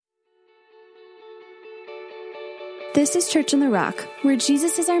This is Church on the Rock, where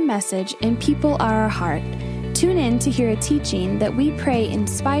Jesus is our message and people are our heart. Tune in to hear a teaching that we pray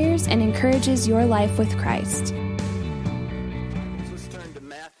inspires and encourages your life with Christ. Let's turn to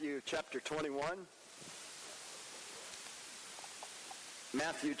Matthew chapter 21.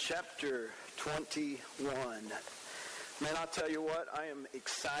 Matthew chapter 21. Man, I'll tell you what, I am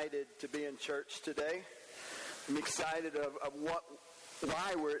excited to be in church today. I'm excited of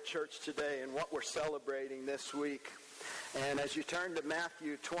why we're at church today and what we're celebrating this week. And as you turn to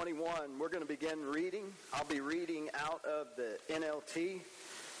Matthew 21, we're going to begin reading. I'll be reading out of the NLT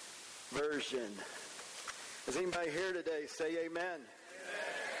version. Is anybody here today? Say amen. Amen.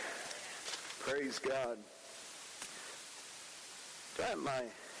 Praise God.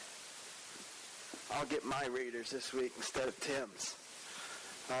 I'll get my readers this week instead of Tim's.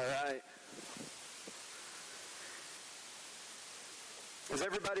 All right. Is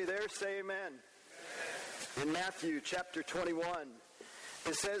everybody there? Say amen. In Matthew chapter 21,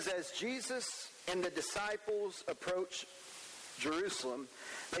 it says, as Jesus and the disciples approached Jerusalem,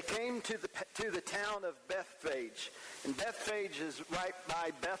 they came to the town of Bethphage. And Bethphage is right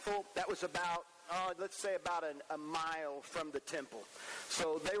by Bethel. That was about, let's say about a mile from the temple.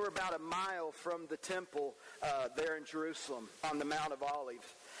 So they were about a mile from the temple there in Jerusalem on the Mount of Olives.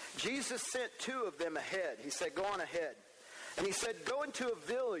 Jesus sent two of them ahead. He said, go on ahead. And he said, go into a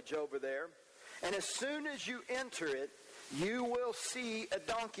village over there. And as soon as you enter it, you will see a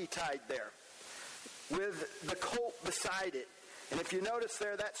donkey tied there with the colt beside it. And if you notice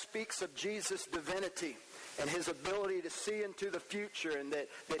there, that speaks of Jesus' divinity and his ability to see into the future and that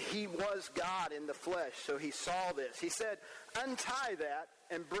he was God in the flesh. So he saw this. He said, untie that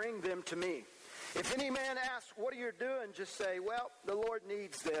and bring them to me. If any man asks, what are you doing? Just say, well, the Lord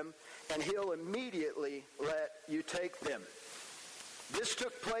needs them, and he'll immediately let you take them. This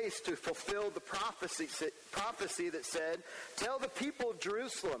took place to fulfill the prophecy that said, tell the people of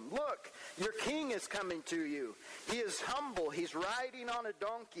Jerusalem, look, your king is coming to you. He is humble. He's riding on a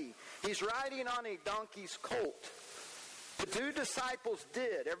donkey. He's riding on a donkey's colt. The two disciples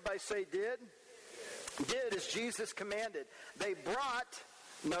did. Everybody say did? Did as Jesus commanded. They brought,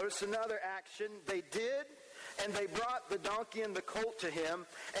 notice another action, they did. And they brought the donkey and the colt to him,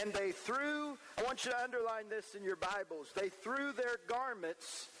 and they threw, I want you to underline this in your Bibles, they threw their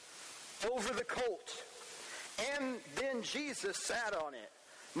garments over the colt, and then Jesus sat on it.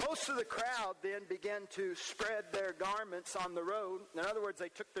 Most of the crowd then began to spread their garments on the road. In other words, they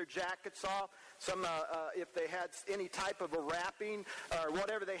took their jackets off. Some, if they had any type of a wrapping or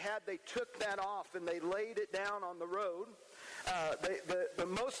whatever they had, they took that off and they laid it down on the road.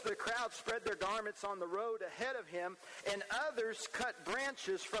 Most of the crowd spread their garments on the road ahead of him, and others cut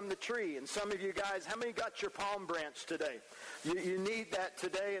branches from the tree. And some of you guys, how many got your palm branch today? You need that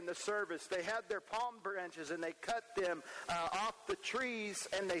today in the service. They had their palm branches, and they cut them off the trees,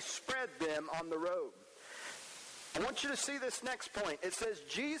 and they spread them on the road. I want you to see this next point. It says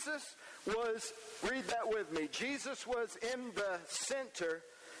Jesus was, read that with me, Jesus was in the center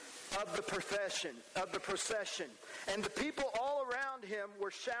of the procession. And the people all around him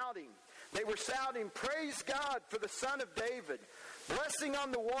were shouting. They were shouting, praise God for the Son of David. Blessing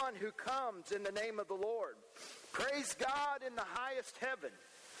on the one who comes in the name of the Lord. Praise God in the highest heaven.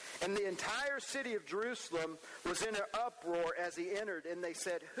 And the entire city of Jerusalem was in an uproar as he entered. And they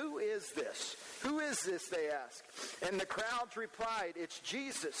said, who is this? Who is this, they asked. And the crowds replied, it's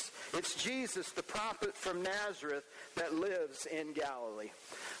Jesus. It's Jesus, the prophet from Nazareth that lives in Galilee.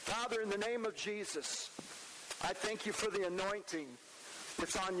 Father, in the name of Jesus, I thank you for the anointing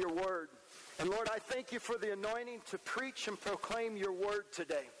that's on your word. And Lord, I thank you for the anointing to preach and proclaim your word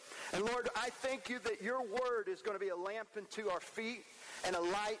today. And Lord, I thank you that your word is going to be a lamp unto our feet and a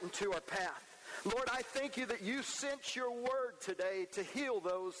light into our path. Lord, I thank you that you sent your word today to heal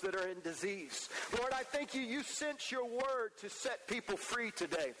those that are in disease. Lord, I thank you sent your word to set people free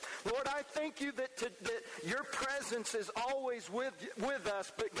today. Lord, I thank you that your presence is always with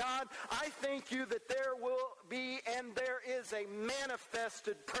us. But God, I thank you that there will be and there is a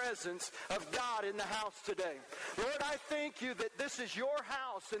manifested presence of God in the house today. Lord, I thank you that this is your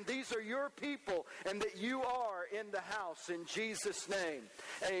house and these are your people and that you are in the house. In Jesus' name,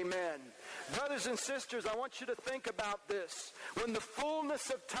 amen. Brothers and sisters, I want you to think about this. When the fullness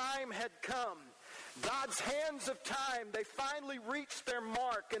of time had come, God's hands of time, they finally reached their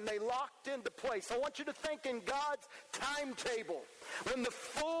mark and they locked into place. I want you to think in God's timetable. when the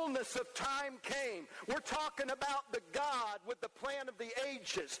fullness of time came. We're talking about the God with the plan of the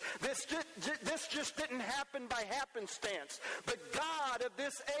ages. This just didn't happen by happenstance. The God of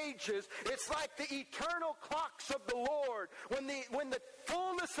this ages, it's like the eternal clocks of the Lord. When the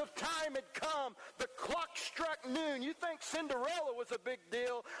fullness of time had come, the clock struck noon. You think Cinderella was a big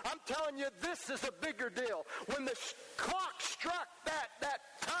deal? I'm telling you, this is a bigger deal. When the clock struck that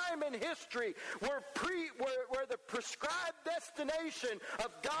time in history where the prescribed destination of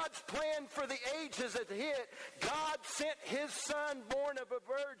God's plan for the ages had hit, God sent his son, born of a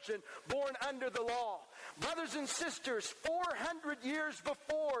virgin, born under the law. Brothers and sisters, 400 years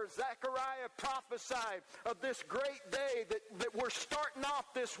before Zechariah prophesied of this great day that we're starting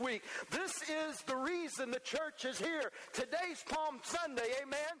off this week. This is the reason the church is here. Today's Palm Sunday,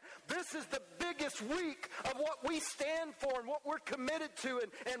 amen? This is the biggest week of what we stand for and what we're committed to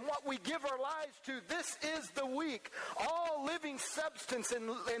and what we give our lives to. This is the week. All living substance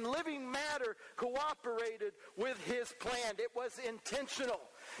and living matter cooperated with his plan. It was intentional.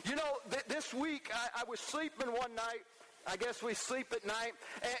 You know, this week I was sleeping one night. I guess we sleep at night.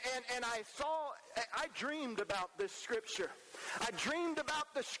 And I dreamed about this scripture. I dreamed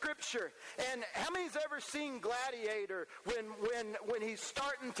about the scripture. And how many's ever seen Gladiator when he's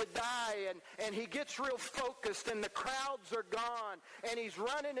starting to die and he gets real focused and the crowds are gone and he's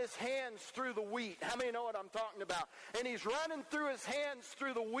running his hands through the wheat? How many know what I'm talking about? And he's running through his hands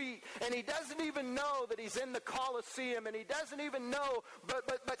through the wheat and he doesn't even know that he's in the Colosseum and he doesn't even know,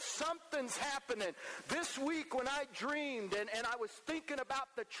 but something's happening. This week when I dreamed and I was thinking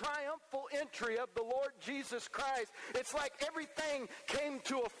about the triumphal entry of the Lord Jesus Christ, it's like everything came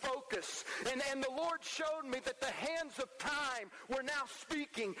to a focus. And the Lord showed me that the hands of time were now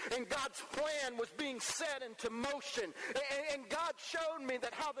speaking and God's plan was being set into motion. And God showed me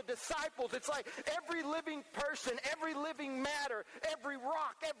that how the disciples, it's like every living person, every living matter, every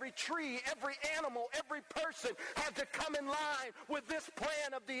rock, every tree, every animal, every person had to come in line with this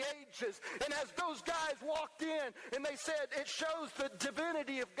plan of the ages. And as those guys walked in and they said, it shows the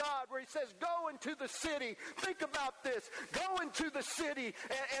divinity of God where he says, go into the city. Think about this. Go into the city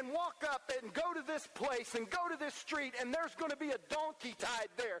and walk up and go to this place and go to this street and there's going to be a donkey tied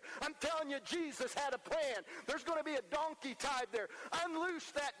there. I'm telling you, Jesus had a plan. There's going to be a donkey tied there.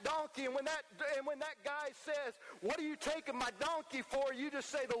 Unloose that donkey, and when that guy says, what are you taking my donkey for? You just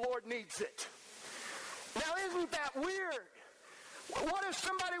say, the Lord needs it. Now, isn't that weird? What if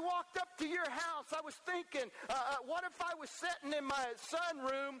somebody walked up to your house? I was thinking, what if I was sitting in my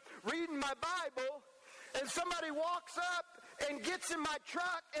sunroom reading my Bible and somebody walks up and gets in my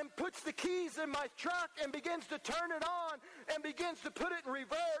truck and puts the keys in my truck and begins to turn it on and begins to put it in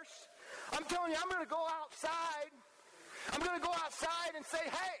reverse? I'm telling you, I'm going to go outside. I'm going to go outside and say,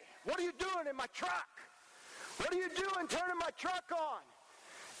 hey, what are you doing in my truck? What are you doing turning my truck on?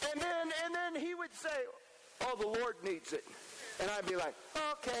 And then he would say, oh, the Lord needs it. And I'd be like,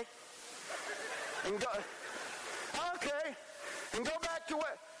 okay. And go back to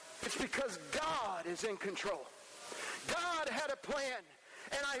what? It's because God is in control. God had a plan.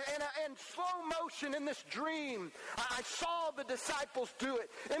 And slow motion in this dream, I saw the disciples do it.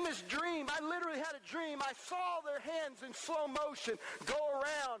 In this dream, I literally had a dream. I saw their hands in slow motion go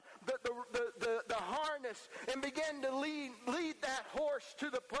around the harness and begin to lead that horse to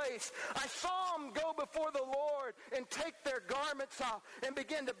the place. I saw them go before the Lord and take their garments off and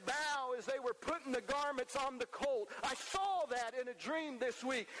begin to bow as they were putting the garments on the colt. I saw that in a dream this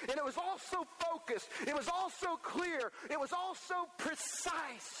week. And it was all so focused. It was all so clear. It was all so precise.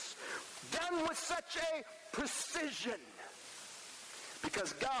 Done with such a precision.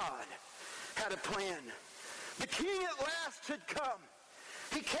 Because God had a plan. The king at last had come.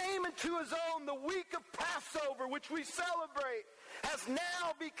 He came into his own. The week of Passover, which we celebrate, has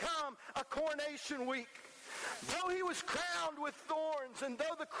now become a coronation week. Though he was crowned with thorns and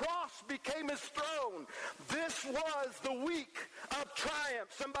though the cross became his throne, this was the week of triumph.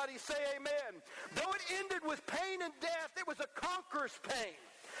 Somebody say amen. Though it ended with pain and death, it was a conqueror's pain,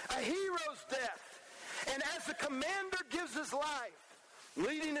 a hero's death. And as the commander gives his life,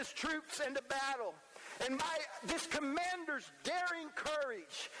 leading his troops into battle, and by this commander's daring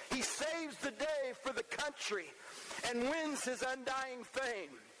courage, he saves the day for the country and wins his undying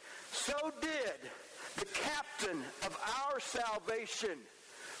fame. So did the captain of our salvation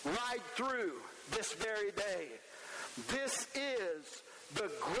ride through this very day. This is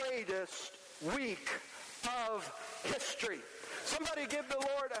the greatest week of history. Somebody give the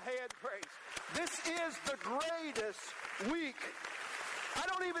Lord a hand praise. This is the greatest week. I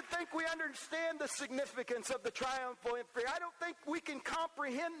don't even think we understand the significance of the triumphal entry. I don't think we can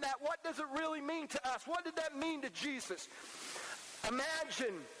comprehend that. What does it really mean to us? What did that mean to Jesus?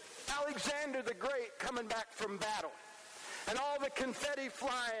 Imagine Alexander the Great coming back from battle and all the confetti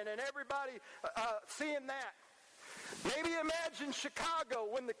flying and everybody seeing that. Maybe imagine Chicago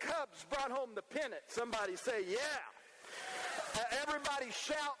when the Cubs brought home the pennant. Somebody say, yeah. Everybody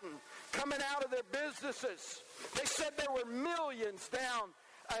shouting, coming out of their businesses. They said there were millions down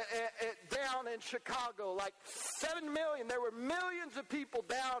in Chicago, like 7 million. There were millions of people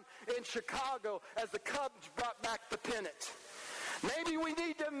down in Chicago as the Cubs brought back the pennant. Maybe we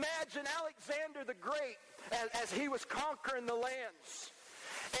need to imagine Alexander the Great as he was conquering the lands.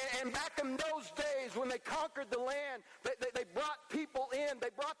 And back in those days when they conquered the land, they brought people in. They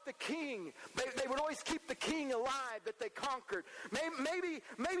brought the king. They would always keep the king alive that they conquered.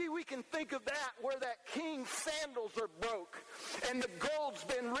 Maybe we can think of that, where that king's sandals are broke and the gold's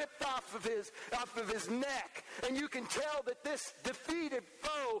been ripped off of his neck. And you can tell that this defeated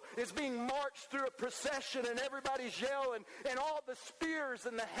foe is being marched through a procession and everybody's yelling, and all the spears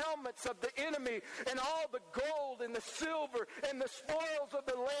and the helmets of the enemy and all the gold and the silver and the spoils of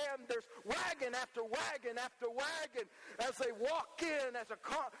the land. There's wagon after wagon after wagon as they walk in as a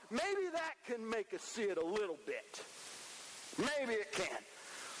car. Maybe that can make us see it a little bit. Maybe it can.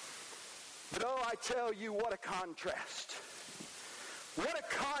 But oh, I tell you, what a contrast. What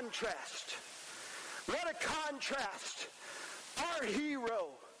a contrast. What a contrast. Our hero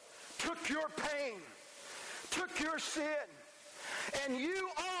took your pain, took your sin, and you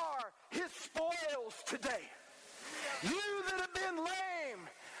are his spoils today. You that have been lame,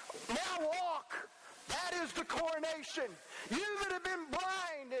 now walk. That is the coronation. You that have been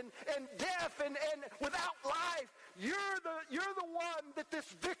blind and deaf and without life, you're the one that this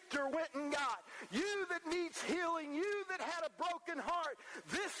victor went and got. You that needs healing, you that had a broken heart,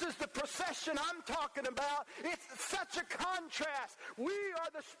 this is the procession I'm talking about. It's such a contrast. We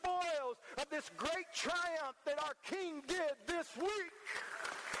are the spoils of this great triumph that our King did this week.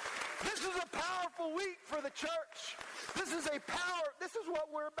 This is a powerful week for the church. This is what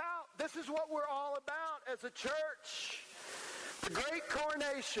we're about. This is what we're all about as a church. The great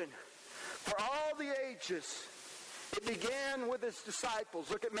coronation for all the ages. It began with his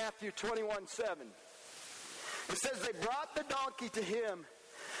disciples. Look at Matthew 21:7. It says they brought the donkey to him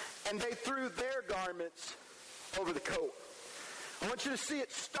and they threw their garments over the colt. I want you to see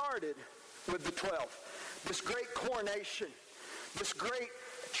it started with the 12. This great coronation, this great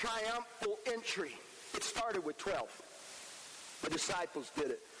triumphal entry. It started with 12. The disciples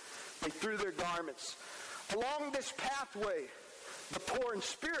did it. They threw their garments. Along this pathway, the poor in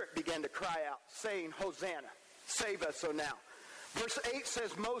spirit began to cry out, saying, Hosanna, save us, O now. Verse 8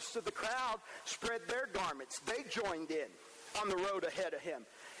 says most of the crowd spread their garments. They joined in on the road ahead of him.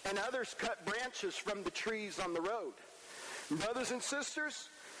 And others cut branches from the trees on the road. Brothers and sisters,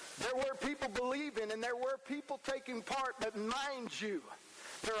 there were people believing and there were people taking part, but mind you,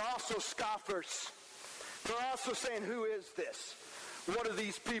 there are also scoffers. They're also saying, who is this? What are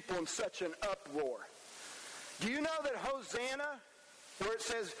these people in such an uproar? Do you know that Hosanna, where it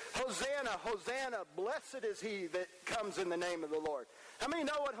says, Hosanna, Hosanna, blessed is he that comes in the name of the Lord. How many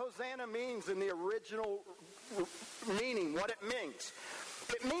know what Hosanna means in the original meaning, what it means?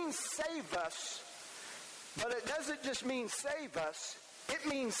 It means save us, but it doesn't just mean save us. It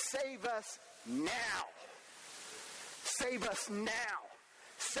means save us now. Save us now.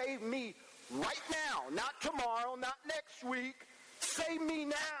 Save me right now, not tomorrow, not next week. Save me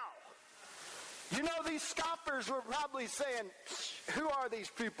now. You know, these scoffers were probably saying, who are these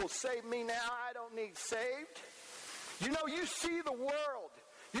people? Save me now. I don't need saved. You know, you see the world.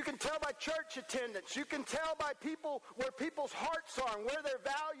 You can tell by church attendance. You can tell by people, where people's hearts are and where their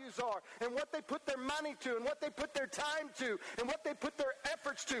values are and what they put their money to and what they put their time to and what they put their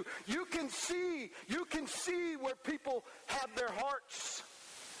efforts to. You can see where people have their hearts.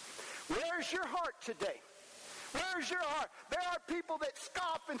 Where's your heart today? Where's your heart? There are people that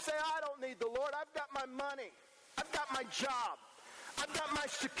scoff and say, I don't need the Lord. I've got my money. I've got my job. I've got my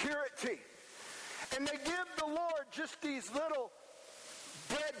security. And they give the Lord just these little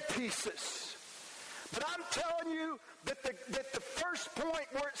bread pieces. But I'm telling you that the first point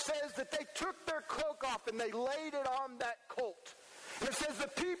where it says that they took their cloak off and they laid it on that colt. And it says the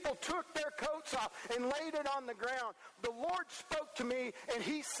people took their coats off and laid it on the ground. The Lord spoke to me and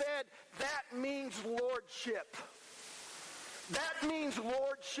he said, that means lordship. That means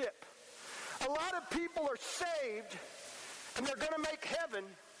lordship. A lot of people are saved and they're going to make heaven,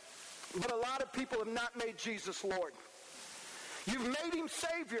 but a lot of people have not made Jesus Lord. You've made him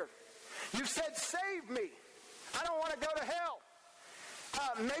Savior. You said, save me. I don't want to go to hell.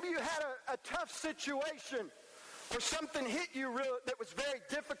 Maybe you had a tough situation or something hit you that was very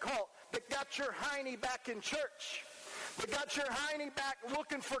difficult that got your hiney back in church. They got your hiney back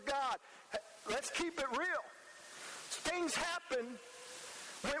looking for God. Let's keep it real. Things happen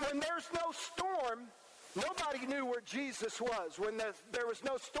when there's no storm. Nobody knew where Jesus was when there was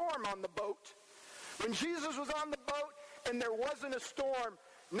no storm on the boat. When Jesus was on the boat and there wasn't a storm,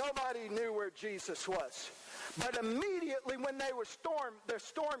 nobody knew where Jesus was. But immediately when the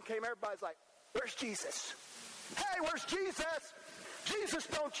storm came, everybody's like, where's Jesus? Hey, where's Jesus? Jesus,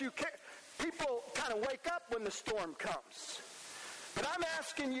 don't you care? People kind of wake up when the storm comes. But I'm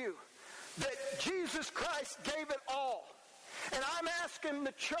asking you that Jesus Christ gave it all. And I'm asking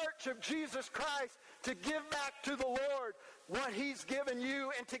the church of Jesus Christ to give back to the Lord what he's given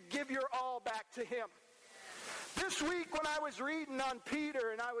you and to give your all back to him. This week when I was reading on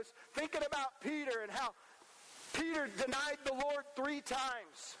Peter and I was thinking about Peter and how Peter denied the Lord 3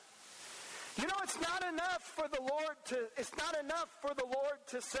 times. You know, it's not enough for the Lord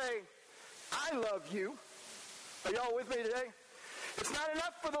to say, I love you. Are y'all with me today? It's not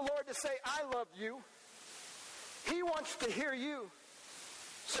enough for the Lord to say, I love you. He wants to hear you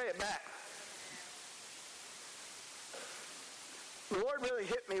say it back. The Lord really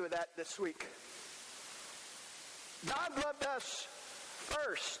hit me with that this week. God loved us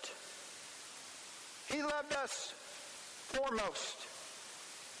first. He loved us foremost.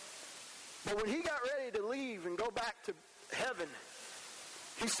 But when he got ready to leave and go back to heaven,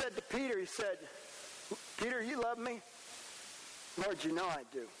 he said to Peter, he said, Peter, you love me? Lord, you know I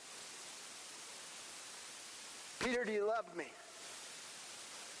do. Peter, do you love me?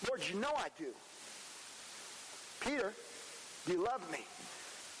 Lord, you know I do. Peter, do you love me?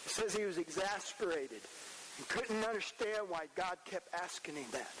 It says he was exasperated and couldn't understand why God kept asking him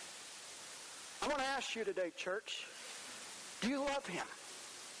that. I want to ask you today, church, do you love him?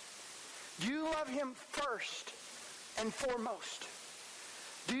 Do you love him first and foremost?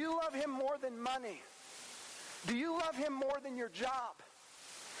 Do you love him more than money? Do you love him more than your job?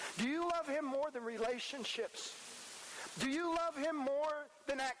 Do you love him more than relationships? Do you love him more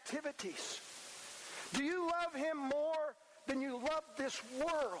than activities? Do you love him more than you love this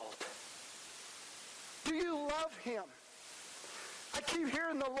world? Do you love him? I keep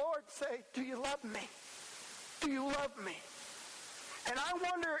hearing the Lord say, do you love me? Do you love me? And I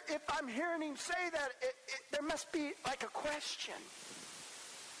wonder if I'm hearing him say that, there must be like a question.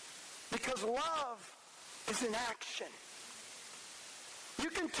 Because love is an action. You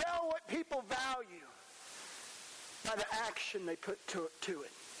can tell what people value by the action they put to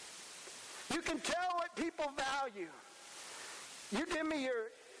it. You can tell what people value. You give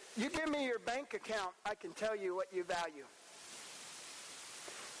me your bank account, I can tell you what you value.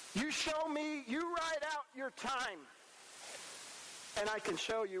 You show me, you write out your time, and I can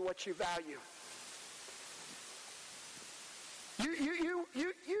show you what you value.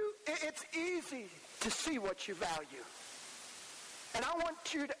 It's easy to see what you value. And I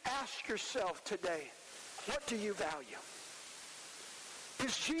want you to ask yourself today, what do you value?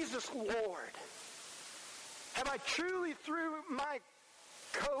 Is Jesus Lord? Have I truly threw my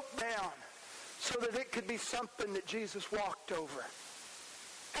coat down so that it could be something that Jesus walked over?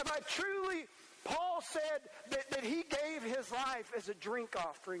 Have I truly, Paul said that he gave his life as a drink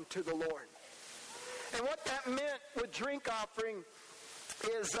offering to the Lord. And what that meant with drink offering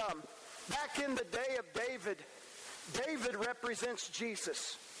is back in the day of David, David represents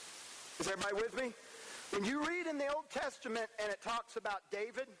Jesus. Is everybody with me? When you read in the Old Testament and it talks about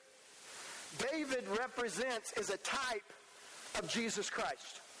David, David is a type of Jesus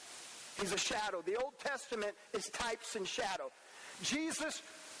Christ. He's a shadow. The Old Testament is types and shadow. Jesus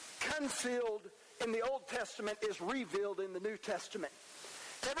concealed in the Old Testament is revealed in the New Testament.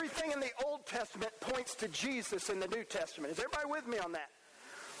 Everything in the Old Testament points to Jesus in the New Testament. Is everybody with me on that?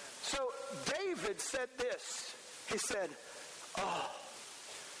 So David said this. He said, oh,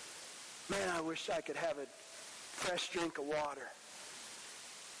 man, I wish I could have a fresh drink of water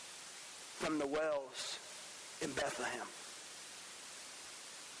from the wells in Bethlehem.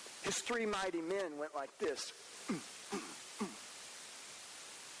 His 3 mighty men went like this.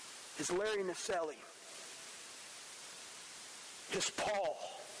 His Larry Naselli. His Paul.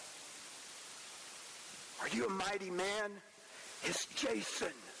 Are you a mighty man? His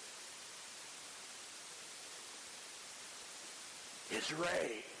Jason. His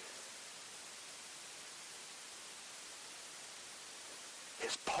Ray.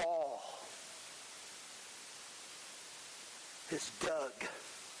 His Paul. His Doug.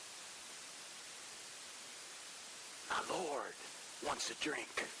 My Lord wants a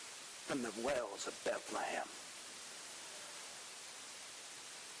drink from the wells of Bethlehem.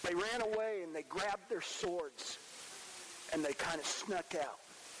 They ran away and they grabbed their swords and they kind of snuck out.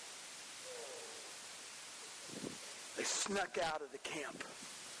 They snuck out of the camp.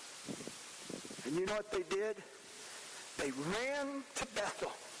 And you know what they did? They ran to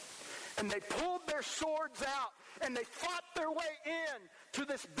Bethel. And they pulled their swords out. And they fought their way in to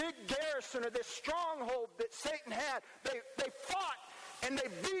this big garrison or this stronghold that Satan had. They fought and they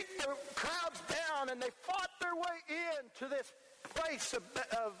beat the crowds down. And they fought their way in to this place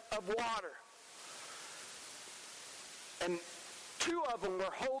of water. And two of them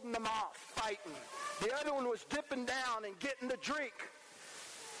were holding them off, fighting. The other one was dipping down and getting the drink.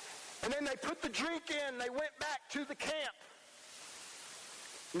 And then they put the drink in, and they went back to the camp.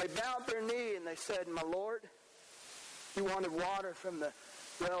 And they bowed their knee, and they said, "My Lord, you wanted water from the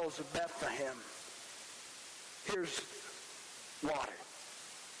wells of Bethlehem. Here's water."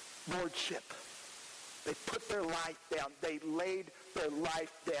 Lordship. They put their life down. They laid their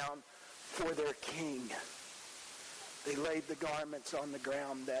life down for their king. They laid the garments on the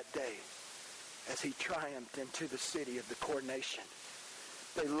ground that day as he triumphed into the city of the coronation.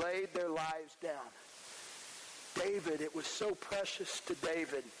 They laid their lives down. David, it was so precious to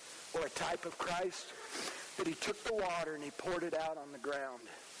David, or a type of Christ, that he took the water and he poured it out on the ground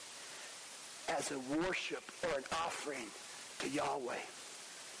as a worship or an offering to Yahweh,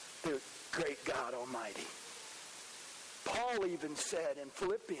 the great God Almighty. Paul even said in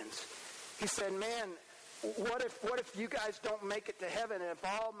Philippians, he said, "Man, what if you guys don't make it to heaven, and if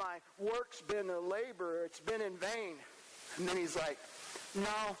all my work's been a labor, it's been in vain?" And then he's like,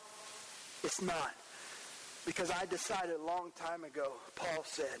 "No, it's not. Because I decided a long time ago," Paul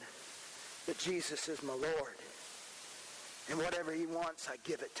said, "that Jesus is my Lord. And whatever he wants, I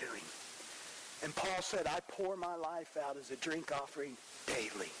give it to him." And Paul said, "I pour my life out as a drink offering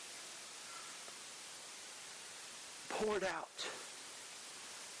daily." Poured out.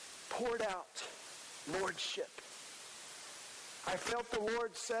 Poured out. Lordship. I felt the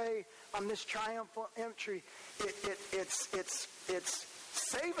Lord say on this triumphal entry, it's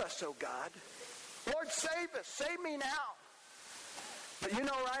save us, O God. Lord, save us. Save me now. But you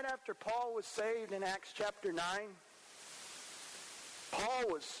know, right after Paul was saved in Acts chapter 9, Paul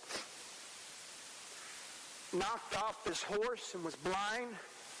was knocked off his horse and was blind.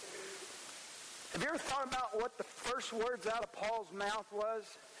 Have you ever thought about what the first words out of Paul's mouth was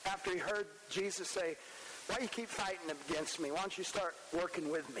after he heard Jesus say, "Why do you keep fighting against me? Why don't you start working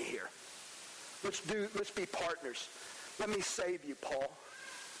with me here? Let's be partners. Let me save you, Paul."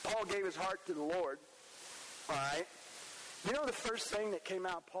 Paul gave his heart to the Lord. All right. You know the first thing that came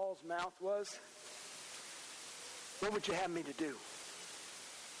out of Paul's mouth was, "What would you have me to do?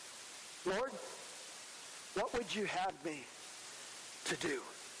 Lord, what would you have me to do?"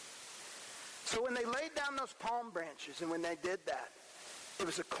 So when they laid down those palm branches, and when they did that, it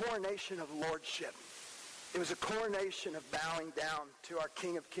was a coronation of lordship. It was a coronation of bowing down to our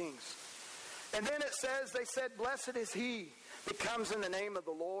King of Kings. And then it says, they said, "Blessed is he that comes in the name of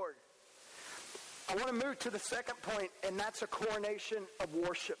the Lord." I want to move to the second point, and that's a coronation of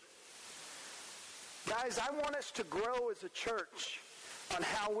worship. Guys, I want us to grow as a church on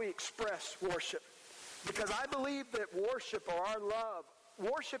how we express worship. Because I believe that worship, or our love,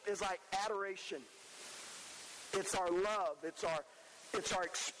 worship is like adoration. It's our love. It's our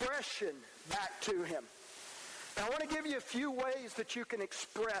expression back to him. And I want to give you a few ways that you can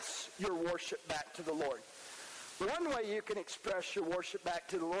express your worship back to the Lord. One way you can express your worship back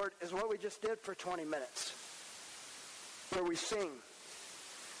to the Lord is what we just did for 20 minutes, where we sing.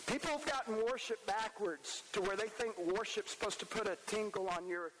 People have gotten worship backwards to where they think worship's supposed to put a tingle on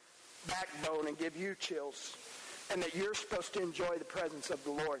your backbone and give you chills, and that you're supposed to enjoy the presence of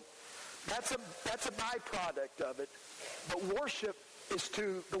the Lord. That's a byproduct of it. But worship is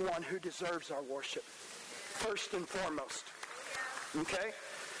to the one who deserves our worship, first and foremost. Okay?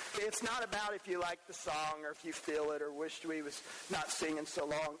 It's not about if you like the song or if you feel it or wished we was not singing so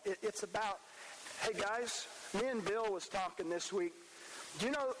long. It's about, hey guys, me and Bill was talking this week. Do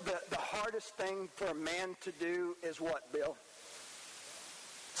you know the hardest thing for a man to do is what, Bill?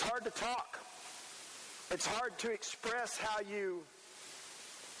 It's hard to talk. It's hard to express how you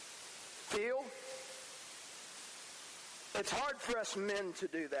feel. It's hard for us men to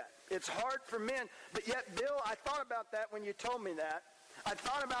do that. It's hard for men. But yet, Bill, I thought about that when you told me that. I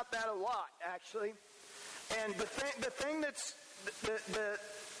thought about that a lot, actually. And the thing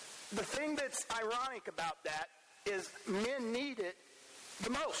that's ironic about that is men need it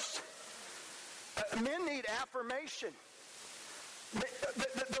the most. Men need affirmation.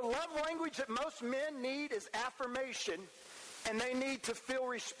 The love language that most men need is affirmation, and they need to feel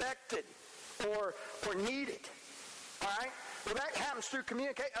respected or needed. All right? Well, that happens through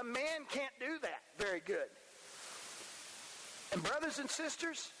communication. A man can't do that very good. And brothers and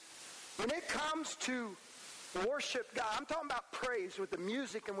sisters, when it comes to worship God. I'm talking about praise with the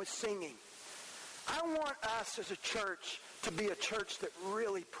music and with singing. I want us as a church to be a church that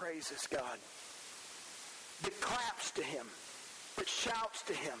really praises God, that claps to Him, that shouts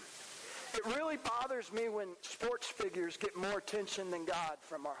to Him. It really bothers me when sports figures get more attention than God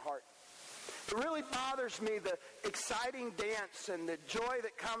from our heart. It really bothers me, the exciting dance and the joy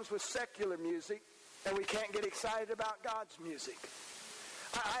that comes with secular music, and we can't get excited about God's music.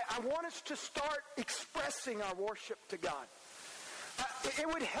 I want us to start expressing our worship to God. It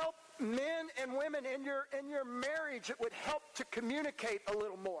would help men and women in your marriage. It would help to communicate a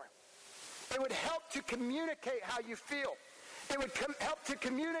little more. It would help to communicate how you feel. It would help to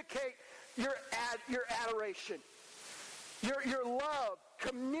communicate your adoration, your love.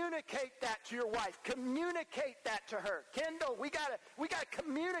 Communicate that to your wife. Communicate that to her. Kendall, we gotta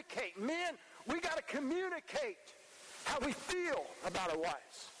communicate. Men, we gotta communicate how we feel about our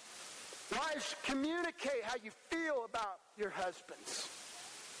wives. Wives, communicate how you feel about your husbands.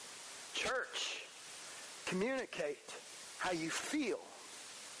 Church, communicate how you feel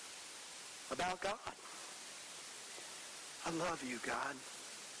about God. I love you, God.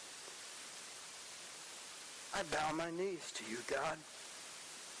 I bow my knees to you, God.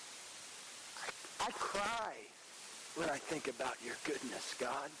 I cry when I think about your goodness,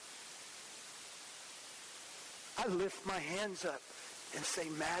 God. I lift my hands up and say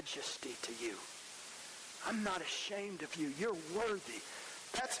majesty to you. I'm not ashamed of you. You're worthy.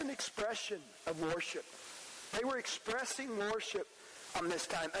 That's an expression of worship. They were expressing worship on this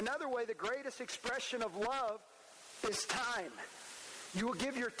time. Another way, the greatest expression of love is time. You will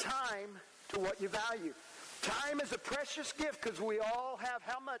give your time to what you value. Time is a precious gift because we all have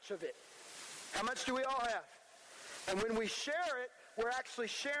how much of it? How much do we all have? And when we share it, we're actually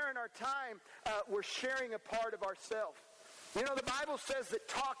sharing our time. We're sharing a part of ourselves. You know, the Bible says that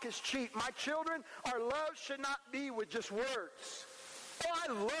talk is cheap. My children, our love should not be with just words. Oh,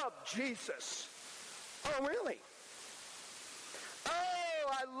 I love Jesus. Oh, really? Oh,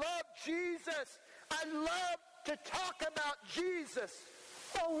 I love Jesus. I love to talk about Jesus.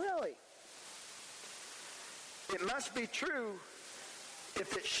 Oh, really? It must be true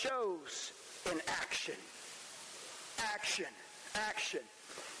if it shows in action. Action. Action.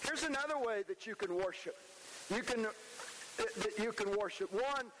 Here's another way that you can worship. You can worship. 1,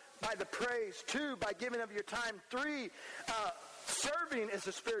 by the praise. 2, by giving of your time. 3, serving is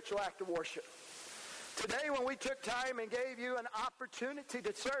a spiritual act of worship. Today, when we took time and gave you an opportunity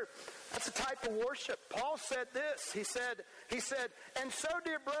to serve, that's a type of worship. Paul said this. He said, and so,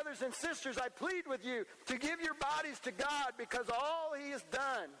 dear brothers and sisters, I plead with you to give your bodies to God because all He has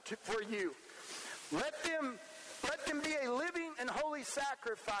done for you. Let them be a living and holy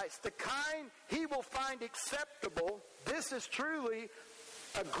sacrifice, the kind He will find acceptable. This is truly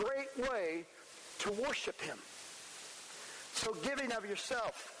a great way to worship Him. So giving of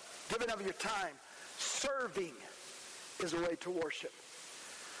yourself, giving of your time, serving is a way to worship.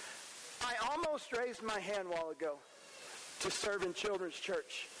 I almost raised my hand a while ago to serve in children's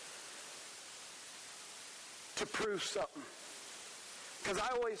church, to prove something. Because I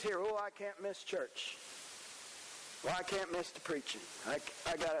always hear, oh, I can't miss church. Well, I can't miss the preaching. I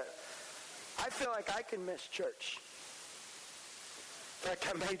feel like I can miss church. In fact,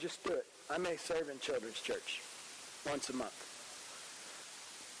 I may just do it. I may serve in children's church once a month.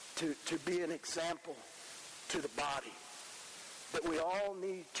 To be an example to the body that we all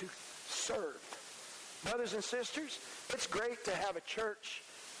need to serve. Brothers and sisters, it's great to have a church.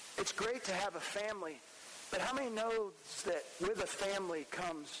 It's great to have a family. But how many knows that with a family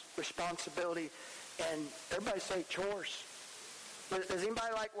comes responsibility and everybody say chores? Does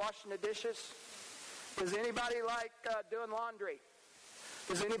anybody like washing the dishes? Does anybody like doing laundry?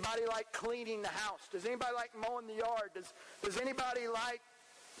 Does anybody like cleaning the house? Does anybody like mowing the yard? Does anybody like,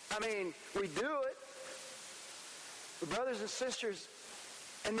 we do it. But brothers and sisters,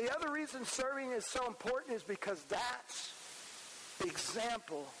 and the other reason serving is so important is because that's the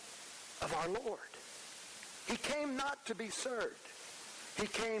example of our Lord. He came not to be served. He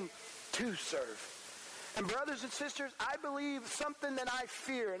came to serve. And brothers and sisters, I believe something that I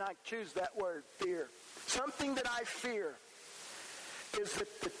fear, and I choose that word, fear. Something that I fear is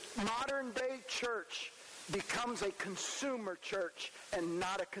that the modern day church becomes a consumer church and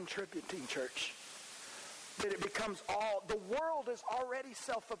not a contributing church. That it becomes the world is already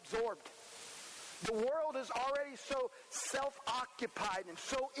self-absorbed. The world is already so self-occupied and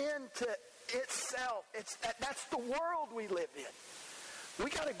so into itself. That's the world we live in. We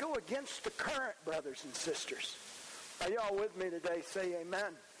got to go against the current, brothers and sisters. Are y'all with me today? Say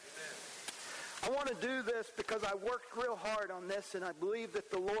amen. I want to do this because I worked real hard on this, and I believe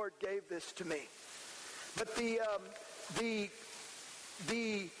that the Lord gave this to me. But we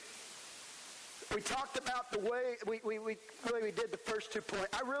talked about the way we did the first 2 points.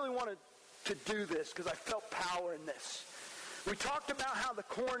 I really wanted to do this because I felt power in this. We talked about how the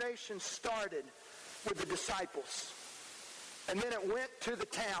coronation started with the disciples. And then it went to the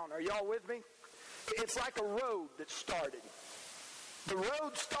town. Are y'all with me? It's like a road that started. The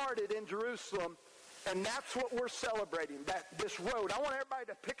road started in Jerusalem, and that's what we're celebrating, this road. I want everybody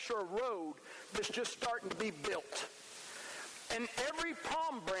to picture a road that's just starting to be built. And every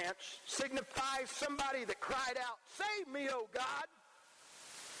palm branch signifies somebody that cried out, "Save me, O God."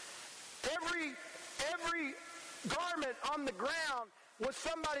 Every garment on the ground was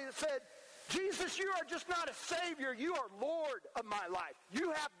somebody that said, "Jesus, you are just not a Savior. You are Lord of my life.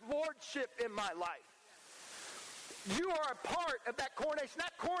 You have lordship in my life. You are a part of that coronation."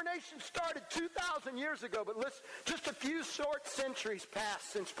 That coronation started 2,000 years ago, but listen, just a few short centuries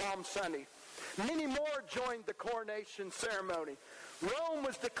passed since Palm Sunday. Many more joined the coronation ceremony. Rome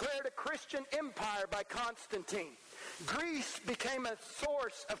was declared a Christian empire by Constantine. Greece became a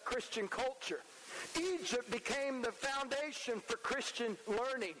source of Christian culture. Egypt became the foundation for Christian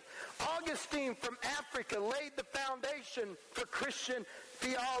learning. Augustine from Africa laid the foundation for Christian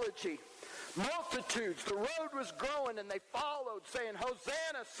theology. Multitudes, the road was growing, and they followed, saying,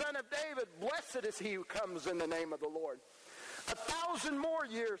 "Hosanna, Son of David, blessed is he who comes in the name of the Lord." 1,000 more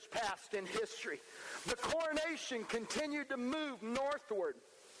years passed in history. The coronation continued to move northward.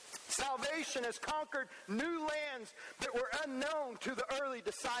 Salvation has conquered new lands that were unknown to the early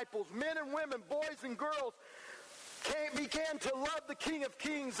disciples. Men and women, boys and girls, began to love the King of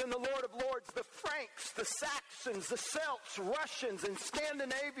Kings and the Lord of Lords. The Franks, the Saxons, the Celts, Russians, and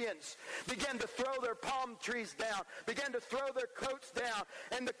Scandinavians began to throw their palm trees down, began to throw their coats down,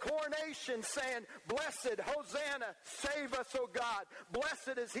 and the coronation saying, "Blessed, Hosanna, save us, O God.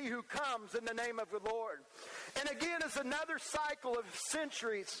 Blessed is he who comes in the name of the Lord." And again, as another cycle of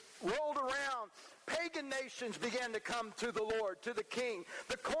centuries rolled around, pagan nations began to come to the Lord, to the King.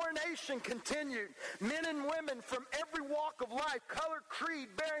 The coronation continued. Men and women from every walk of life, color,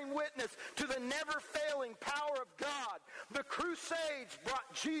 creed, bearing witness to the never-failing power of God. The Crusades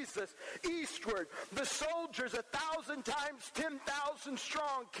brought Jesus eastward. The soldiers, 1,000 times 10,000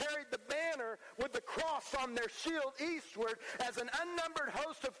 strong, carried the banner with the cross on their shield eastward as an unnumbered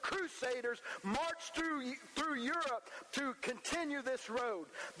host of crusaders marched through Europe to continue this road.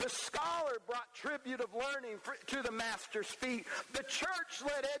 The scholar brought tribute of learning to the master's feet. The church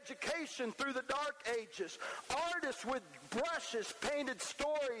led education through the dark ages. Artists with brushes painted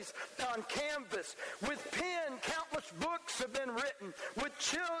stories on canvas. With pen, countless books have been written. With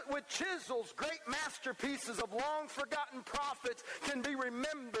chisels, great masterpieces of long-forgotten prophets can be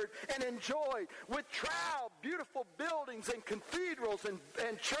remembered and enjoyed. With trowel, beautiful buildings and cathedrals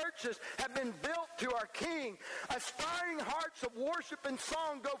and churches have been built to our King. Aspiring hearts of worship and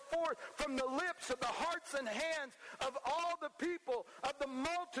song go forth from the lips of the hearts and hands of all the people, of the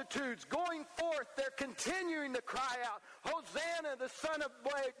multitudes going forth. They're continuing to cry out, "Hosanna, the Son of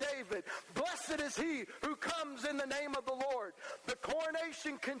David. Blessed is he who comes in the name of the Lord." The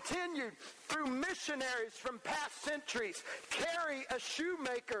coronation continued through missionaries from past centuries. Carey, a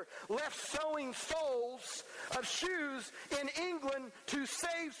shoemaker, left sewing soles of shoes in England to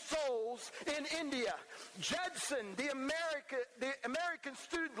save souls in India. Judson, the American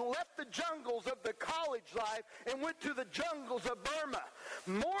student, left the jungles of the college life and went to the jungles of Burma.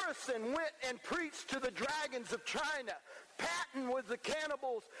 Morrison went and preached to the dragons of China. Patton was the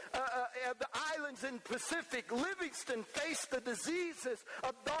cannibals of the islands in Pacific. Livingston faced the diseases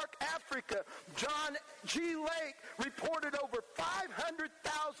of dark Africa. John G. Lake reported over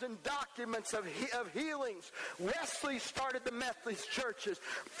 500,000 documents of healings. Wesley started the Methodist churches.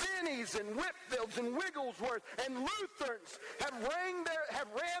 Finney's and Whitfields and Wigglesworth and Lutherans have ran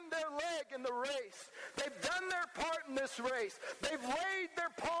their leg in the race. They've done their part in this race. They've laid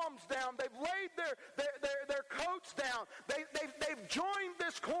their palms down. They've laid their coats down. They've joined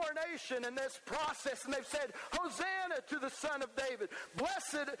this coronation and this process, and they've said, "Hosanna to the Son of David.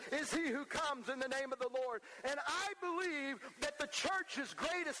 Blessed is he who comes in the name of the Lord." And I believe that the church's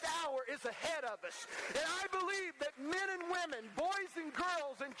greatest hour is ahead of us. And I believe that men and women, boys and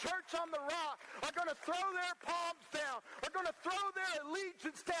girls in Church on the Rock are going to throw their palms down, are going to throw their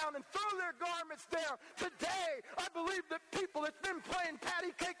allegiance down and throw their garments down. Today, I believe that people that's been playing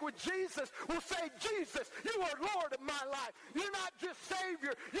patty cake with Jesus will say, "Jesus, you are Lord of my life. You're not just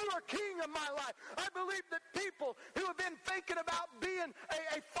Savior. You are King of my life." I believe that people who have been thinking about being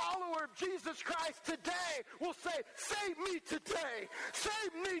a follower follower of Jesus Christ today will say, save me today.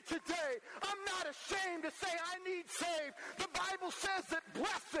 Save me today. I'm not ashamed to say I need saved. The Bible says that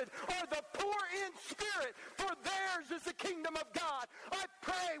blessed are the poor in spirit, for theirs is the kingdom of God. I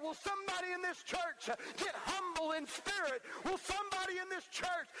pray, will somebody in this church get humble in spirit? Will somebody in this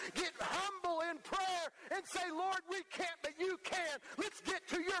church get humble in prayer and say, Lord, we can't, but you can. Let's get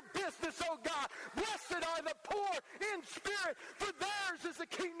to your business, oh God. Blessed are the poor in spirit, for theirs is the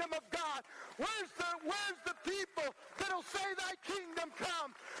kingdom of God. Where's the people that'll say thy kingdom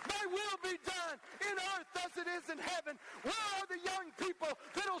come? Thy will be done in earth as it is in heaven. Where are the young people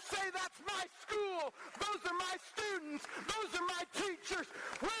that'll say that's my school? Those are my students. Those are my teachers.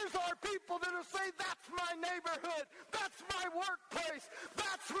 Where's our people that'll say that's my neighborhood? That's my workplace.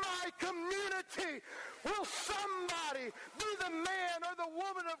 That's my community. Will somebody be the man or the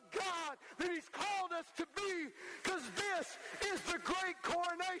woman of God that he's called us to be? Because this is the great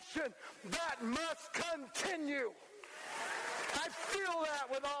coronation that must continue. I feel that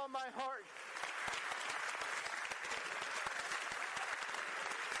with all my heart.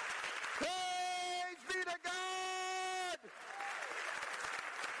 Praise be to God.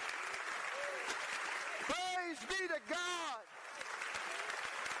 Praise be to God.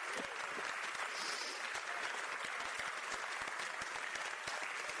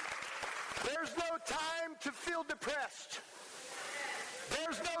 There's no time to feel depressed.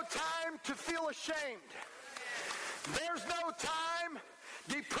 There's no time to feel ashamed. There's no time.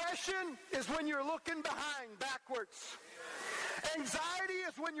 Depression is when you're looking backwards. Anxiety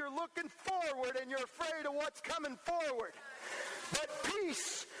is when you're looking forward and you're afraid of what's coming forward. But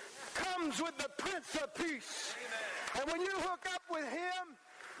peace comes with the Prince of Peace. And when you hook up with him,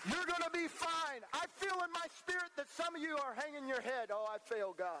 you're going to be fine. I feel in my spirit that some of you are hanging your head. Oh, I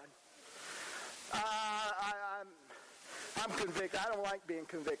failed God. I'm convicted. I don't like being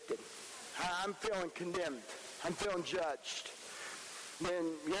convicted. I'm feeling condemned. I'm feeling judged.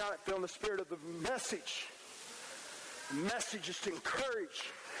 And you're not feeling the spirit of the message. The message is to encourage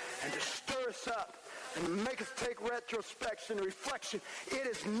and to stir us up and to make us take retrospection and reflection. It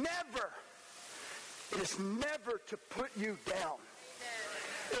is never to put you down.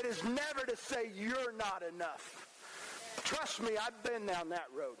 It is never to say you're not enough. Trust me, I've been down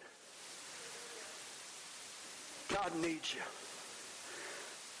that road. God needs you.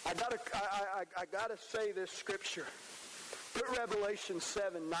 I gotta say this scripture. Put Revelation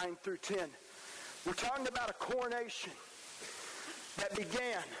 7, 9 through 10. We're talking about a coronation that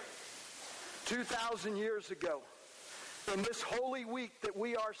began 2,000 years ago in this holy week that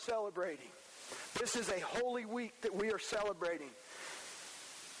we are celebrating. This is a holy week that we are celebrating.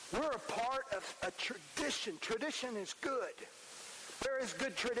 We're a part of a tradition. Tradition is good. There is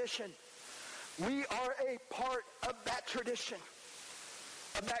good tradition. We are a part of that tradition,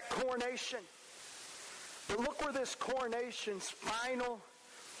 of that coronation. But look where this coronation's final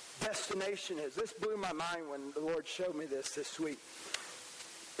destination is. This blew my mind when the Lord showed me this week.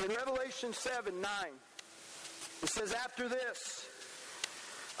 In Revelation 7, 9, it says, after this,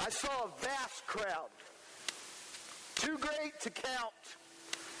 I saw a vast crowd, too great to count,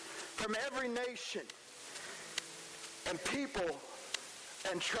 from every nation and people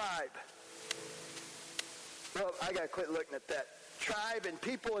and tribe. Well, I got to quit looking at that. Tribe and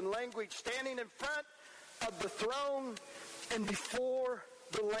people and language standing in front of the throne and before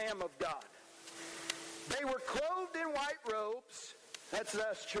the Lamb of God. They were clothed in white robes. That's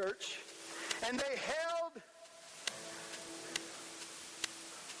us, church. And they held...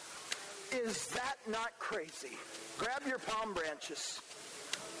 Is that not crazy? Grab your palm branches.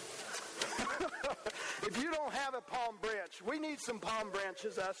 If you don't have a palm branch, we need some palm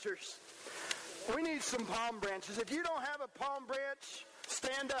branches, ushers. We need some palm branches. If you don't have a palm branch,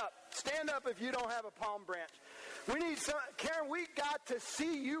 stand up. Stand up if you don't have a palm branch. We need some. Karen, we got to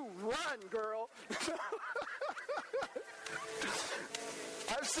see you run, girl.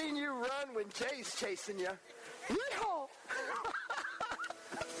 I've seen you run when Jay's chasing you. Yeehaw!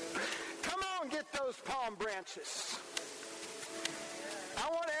 Come on, get those palm branches. I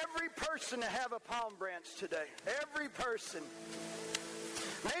want every person to have a palm branch today. Every person.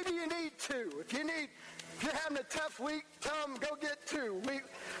 Maybe you need two. If you're having a tough week, tell them go get two.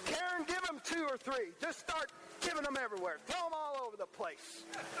 Karen, give them 2 or 3. Just start giving them everywhere. Throw them all over the place.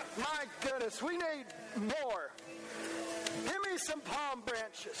 My goodness, we need more. Give me some palm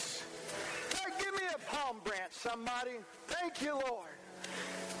branches. Hey, give me a palm branch, somebody. Thank you, Lord.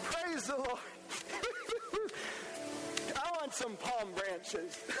 Praise the Lord. I want some palm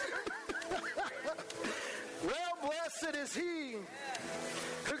branches. Well, blessed is he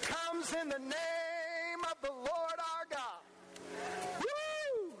who comes in the name of the Lord our God.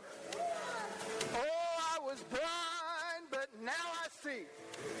 Woo!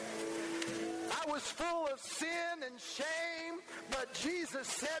 was full of sin and shame, but Jesus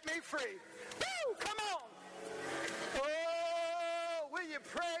set me free. Woo! Come on. Oh, will you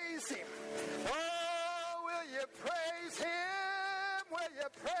praise him? Oh, will you praise him? Will you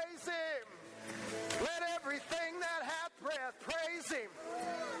praise him? Let everything that hath breath praise him.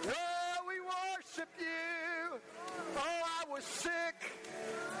 Oh, we worship you. Oh, I was sick.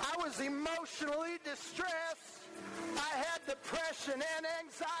 I was emotionally distressed. I had depression and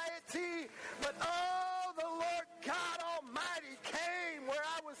anxiety. But oh, the Lord God Almighty came where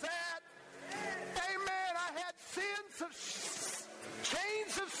I was at. Amen. I had chains of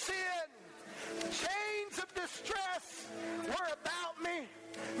sin, chains of distress were about me.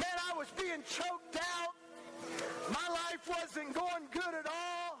 Man, I was being choked out. My life wasn't going good at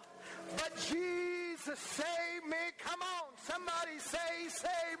all. But Jesus saved me. Come on, somebody say he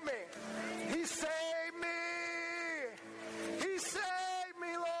saved me. He saved me. He saved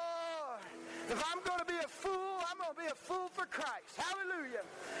me, Lord. If I'm going to be a fool, I'm going to be a fool for Christ. Hallelujah.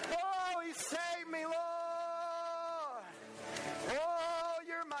 Oh, he saved me, Lord. Oh,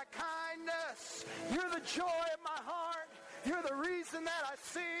 you're my kindness. You're the joy of my heart. You're the reason that I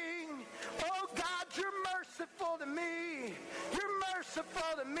sing. Oh, God, you're merciful to me. You're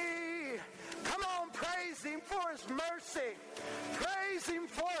merciful to me. Come on, praise him for his mercy. Praise him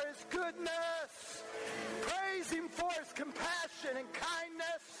for his goodness. Praise him for his compassion and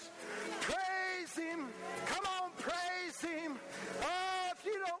kindness. Praise him. Come on, praise him. Oh, if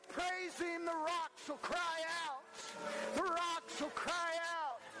you don't praise him, the rocks will cry out. The rocks will cry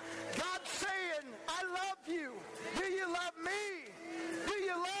out. God's saying, I love you. Do you love me? Do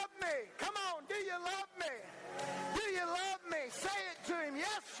you love me? Come on, do you love me? Do you love me? Say it to him.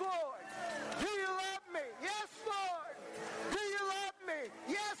 Yes, Lord. Do you love me? Yes, Lord. Do you love me?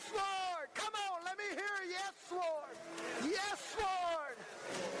 Yes, Lord. Come on, let me hear a yes, Lord. Yes, Lord.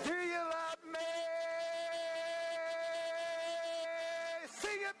 Do you love me?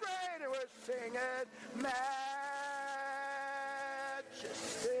 Sing it, Brady. We're singing Majesty.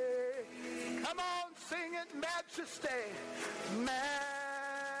 Come on, sing it, Majesty. Majesty.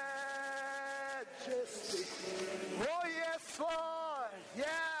 Oh, yes, Lord.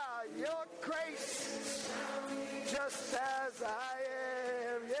 Yeah, your grace, just as I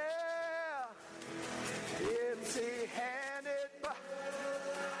am. Yeah. Empty-handed, but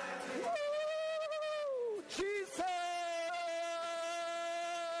woo, Jesus.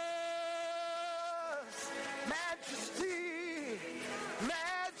 Majesty.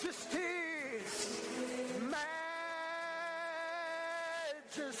 Majesty.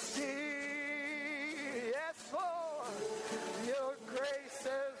 Majesty. Yes, Lord. Your grace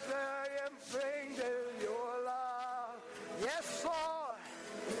is very bring to your love. Yes, Lord.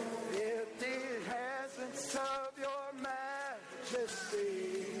 Empty hands and serve your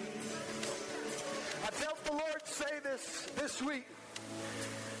majesty. I felt the Lord say this week.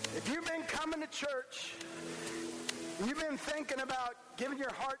 If you've been coming to church, you've been thinking about giving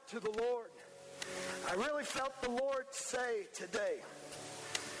your heart to the Lord, I really felt the Lord say today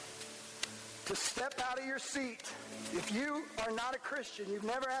to step out of your seat. If you are not a Christian, you've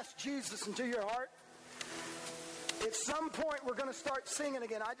never asked Jesus into your heart, at some point we're going to start singing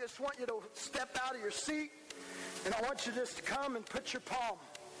again. I just want you to step out of your seat, and I want you just to come and put your palm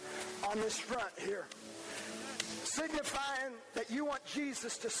on this front here, signifying that you want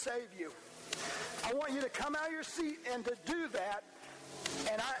Jesus to save you. I want you to come out of your seat and to do that.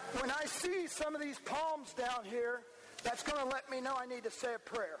 And when I see some of these palms down here, that's going to let me know I need to say a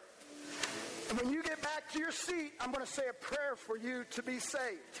prayer. And when you get back to your seat, I'm going to say a prayer for you to be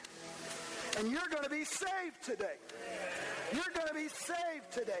saved. And you're going to be saved today. You're going to be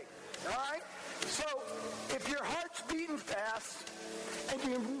saved today. All right? So if your heart's beating fast and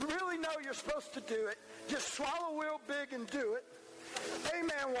you really know you're supposed to do it, just swallow real big and do it.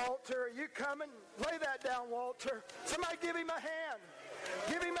 Amen, Walter. Are you coming? Lay that down, Walter. Somebody give him a hand.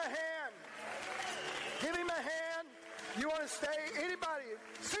 Give him a hand. Give him a hand. You want to stay? Anybody?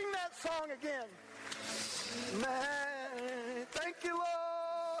 Sing that song again. Thank you,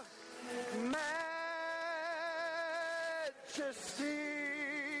 Lord. Majesty.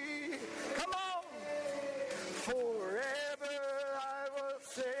 Come on. Forever I will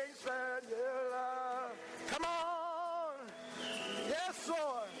sing for your love. Come on. Yes,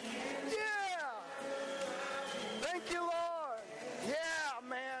 Lord. Yeah. Thank you, Lord. Yeah,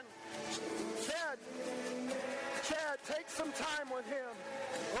 man. Chad, take some time with him.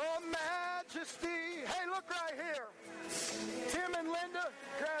 Oh, Majesty. Hey, look right here. Tim and Linda,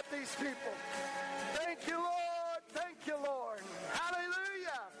 grab these people. Thank you, Lord. Thank you, Lord. Hallelujah.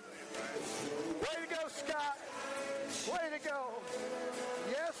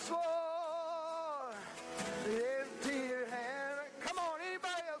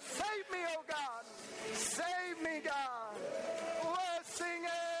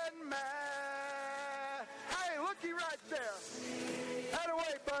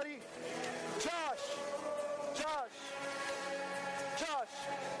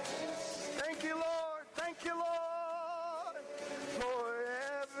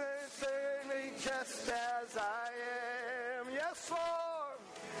 just as I am. Yes, Lord.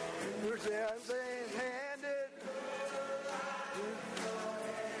 Your sins ain't handed.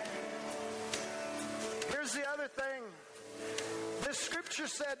 Here's the other thing. This scripture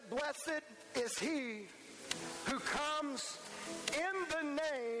said, blessed is he who comes in the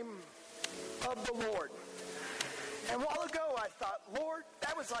name of the Lord. And a while ago I thought, Lord,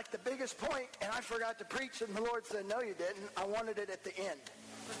 that was like the biggest point, and I forgot to preach, and the Lord said, no, you didn't. I wanted it at the end.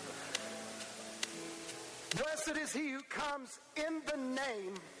 Blessed is he who comes in the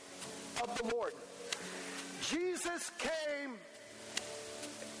name of the Lord. Jesus came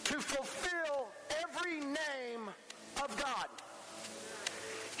to fulfill every name of God.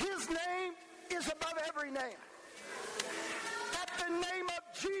 His name is above every name. At the name of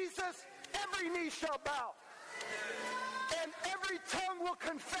Jesus, every knee shall bow. And every tongue will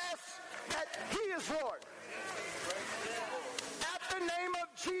confess that he is Lord. At the name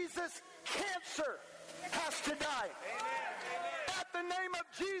of Jesus, cancer has to die. At the name of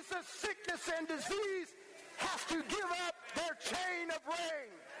Jesus, sickness and disease has to give up their chain of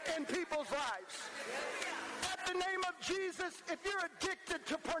reign in people's lives. At the name of Jesus, if you're addicted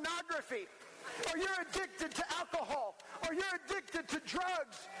to pornography, or you're addicted to alcohol, or you're addicted to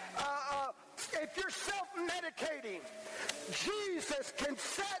drugs, if you're self-medicating, Jesus can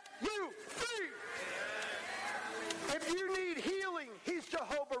set you free. If you need healing, he's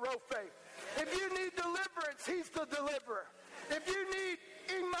Jehovah Rophe. If you need deliverance, he's the deliverer. If you need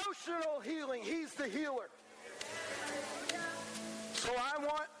emotional healing, he's the healer. So I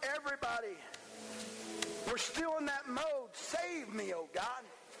want everybody, we're still in that mode. Save me, oh God.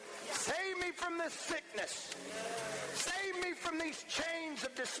 Save me from this sickness. Save me from these chains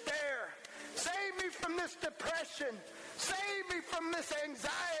of despair. Save me from this depression. Save me from this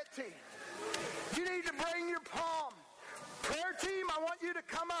anxiety. You need to bring your palm. Prayer team, I want you to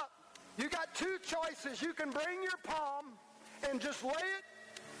come up. You got two choices. You can bring your palm and just lay it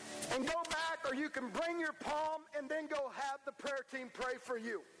and go back, or you can bring your palm and then go have the prayer team pray for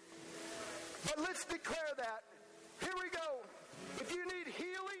you. But let's declare that. Here we go. If you need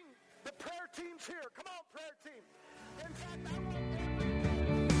healing, the prayer team's here. Come on, prayer team. In fact,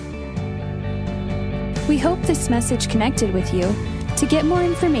 We hope this message connected with you. To get more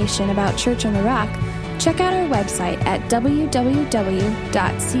information about Church on the Rock, check out our website at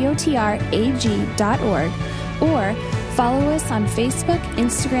www.cotrag.org or follow us on Facebook,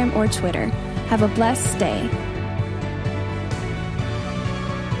 Instagram, or Twitter. Have a blessed day.